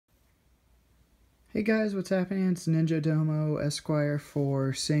Hey guys, what's happening? It's NinjaDomoEsq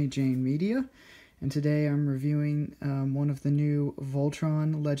for St. Jane Media, and today I'm reviewing one of the new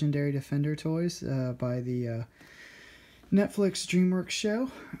Voltron Legendary Defender toys by the Netflix DreamWorks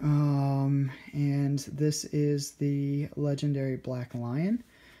show, and this is the Legendary Black Lion.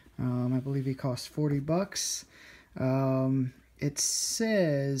 I believe he costs $40. It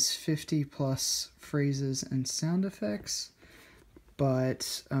says 50 plus phrases and sound effects,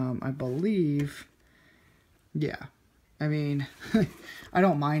 but I believe... Yeah, I mean, I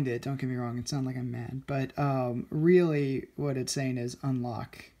don't mind it, don't get me wrong, it's not like I'm mad, but really what it's saying is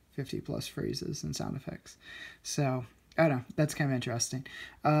unlock 50 plus phrases and sound effects. So, I don't know, that's kind of interesting.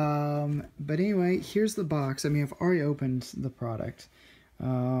 But anyway, here's the box. I mean, I've already opened the product.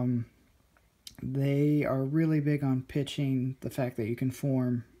 They are really big on pitching the fact that you can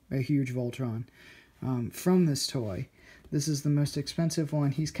form a huge Voltron from this toy. This is the most expensive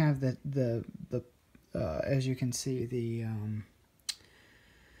one. He's kind of the as you can see, the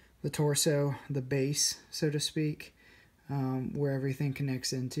torso, the base, so to speak, where everything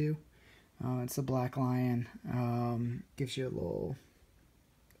connects into. It's the Black Lion. Gives you a little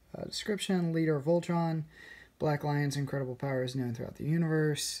description. Leader of Voltron. Black Lion's incredible power is known throughout the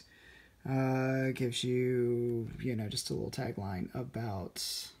universe. Gives you, just a little tagline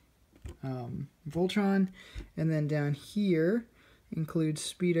about Voltron. And then down here includes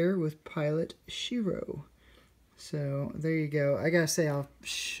speeder with pilot Shiro. So there you go. I gotta say, I'll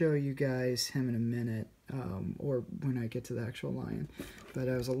show you guys him in a minute, or when I get to the actual lion, but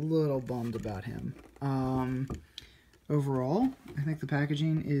I was a little bummed about him. Overall, I think the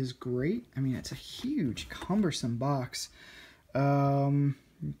packaging is great. I mean, it's a huge, cumbersome box.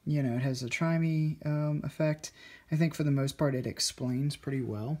 It has a try-me effect. I think for the most part it explains pretty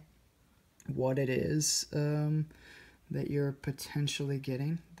well what it is that you're potentially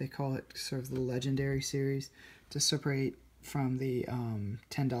getting. They call it sort of the Legendary series to separate from the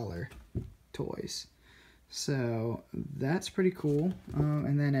 $10 toys. So that's pretty cool.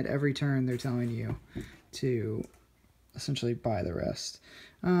 And then at every turn they're telling you to essentially buy the rest.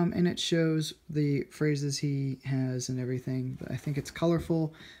 And it shows the phrases he has and everything. But I think it's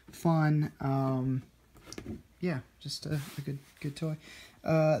colorful, fun. Yeah, just a good toy.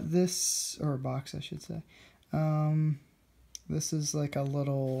 This, or a box I should say. This is like a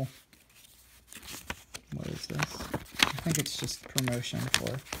little, what is this? I think it's just promotion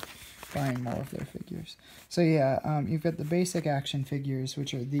for buying more of their figures. So yeah, you've got the basic action figures,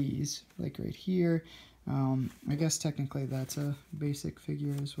 which are these, like right here. I guess technically that's a basic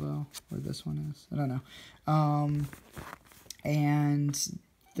figure as well, or this one is, I don't know. And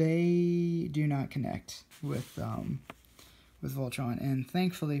they do not connect with Voltron, and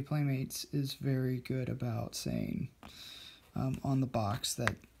thankfully Playmates is very good about saying on the box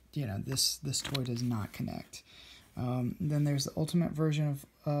that this toy does not connect. Then there's the ultimate version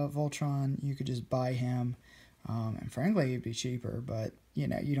of Voltron. You could just buy him, and frankly it'd be cheaper, but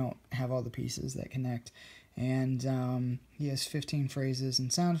you don't have all the pieces that connect. And he has 15 phrases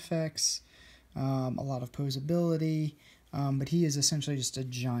and sound effects, a lot of posability, but he is essentially just a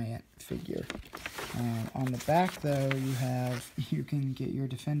giant figure. On the back, though, you can get your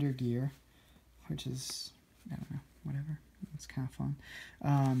Defender gear, which is, I don't know, whatever. It's kind of fun.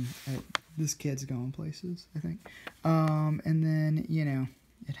 This kid's going places, I think. And then,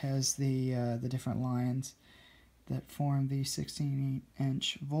 it has the different lions that form the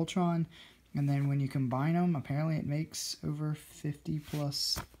 16-inch Voltron. And then when you combine them, apparently it makes over 50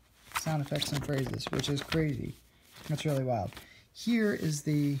 plus sound effects and phrases, which is crazy. That's really wild. Here is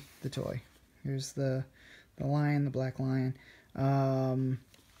the toy. Here's the lion, the Black Lion. There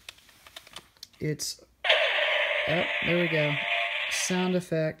we go. Sound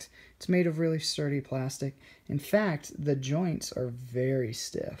effect. It's made of really sturdy plastic. In fact, the joints are very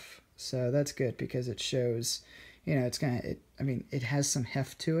stiff. So that's good because it shows, it has some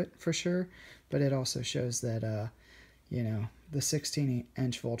heft to it for sure, but it also shows that, the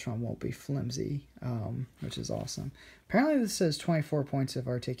 16-inch Voltron won't be flimsy, which is awesome. Apparently this says 24 points of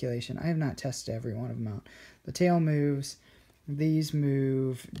articulation. I have not tested every one of them out. The tail moves. These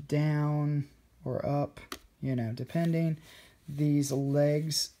move down or up, depending. These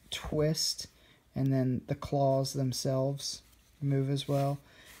legs twist, and then the claws themselves move as well.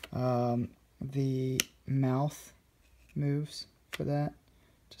 The mouth moves for that,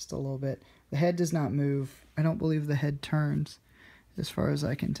 just a little bit. The head does not move. I don't believe the head turns, as far as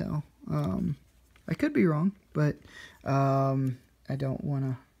I can tell. I could be wrong, but I don't want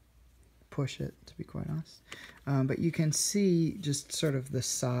to push it, to be quite honest. But you can see just sort of the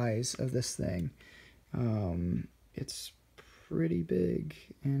size of this thing. It's pretty big,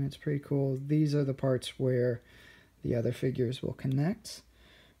 and it's pretty cool. These are the parts where the other figures will connect.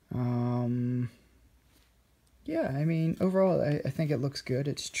 Yeah, I mean, overall, I think it looks good.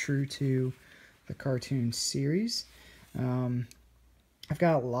 It's true to the cartoon series. I've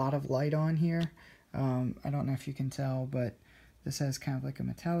got a lot of light on here. I don't know if you can tell, but this has kind of like a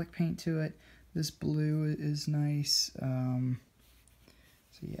metallic paint to it. This blue is nice. So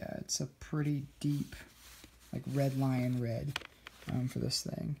yeah, it's a pretty deep, like red lion red for this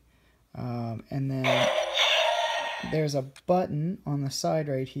thing. And then there's a button on the side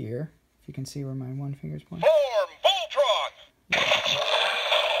right here. If you can see where my one finger's pointing. Voltron! Yeah.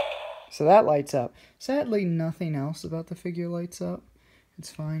 So that lights up. Sadly, nothing else about the figure lights up.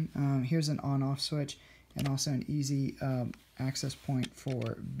 It's fine. Here's an on-off switch and also an easy access point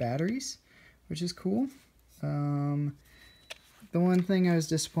for batteries, which is cool. The one thing I was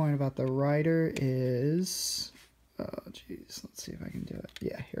disappointed about the rider is... Oh, jeez. Let's see if I can do it.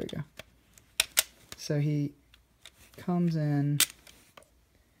 Yeah, here we go. So he comes in...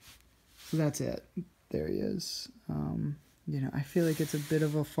 So that's it. There he is. You know, I feel like it's a bit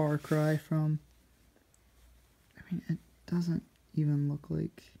of a far cry from... I mean, it doesn't even look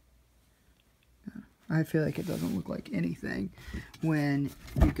like... I feel like it doesn't look like anything when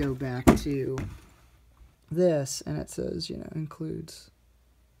you go back to this and it says, you know, includes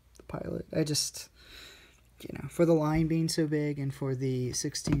the pilot. I just, you know, for the line being so big and for the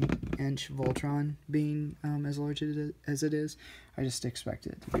 16-inch Voltron being as large as it is, I just expect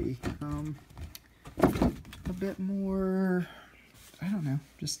it to be a bit more, I don't know,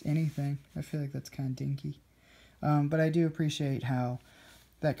 just anything. I feel like that's kind of dinky. But I do appreciate how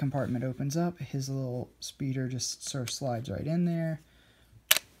that compartment opens up. His little speeder just sort of slides right in there.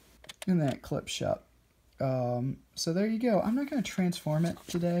 And then it clips shut. So there you go. I'm not going to transform it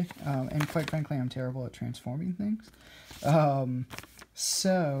today. And quite frankly, I'm terrible at transforming things.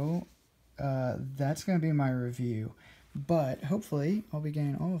 So that's going to be my review. But hopefully I'll be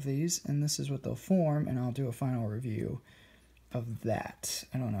getting all of these, and this is what they'll form, and I'll do a final review of that.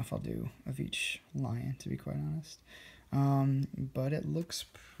 I don't know if I'll do of each lion, to be quite honest. But it looks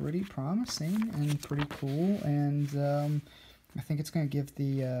pretty promising and pretty cool, and I think it's going to give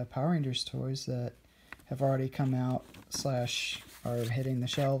the Power Rangers toys that have already come out / are hitting the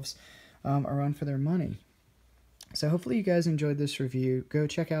shelves a run for their money. So hopefully you guys enjoyed this review. Go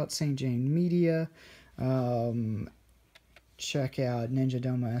check out St. Jane Media. Check out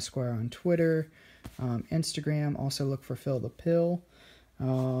NinjaDomoEsq on Twitter, Instagram. Also look for Phil the Pill.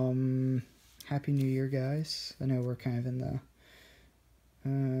 Happy New Year, guys. I know we're kind of in the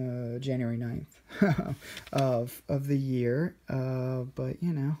January 9th of the year. But,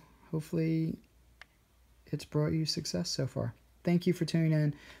 you know, hopefully it's brought you success so far. Thank you for tuning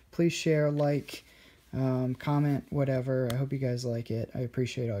in. Please share, like, comment, whatever. I hope you guys like it. I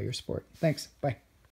appreciate all your support. Thanks. Bye.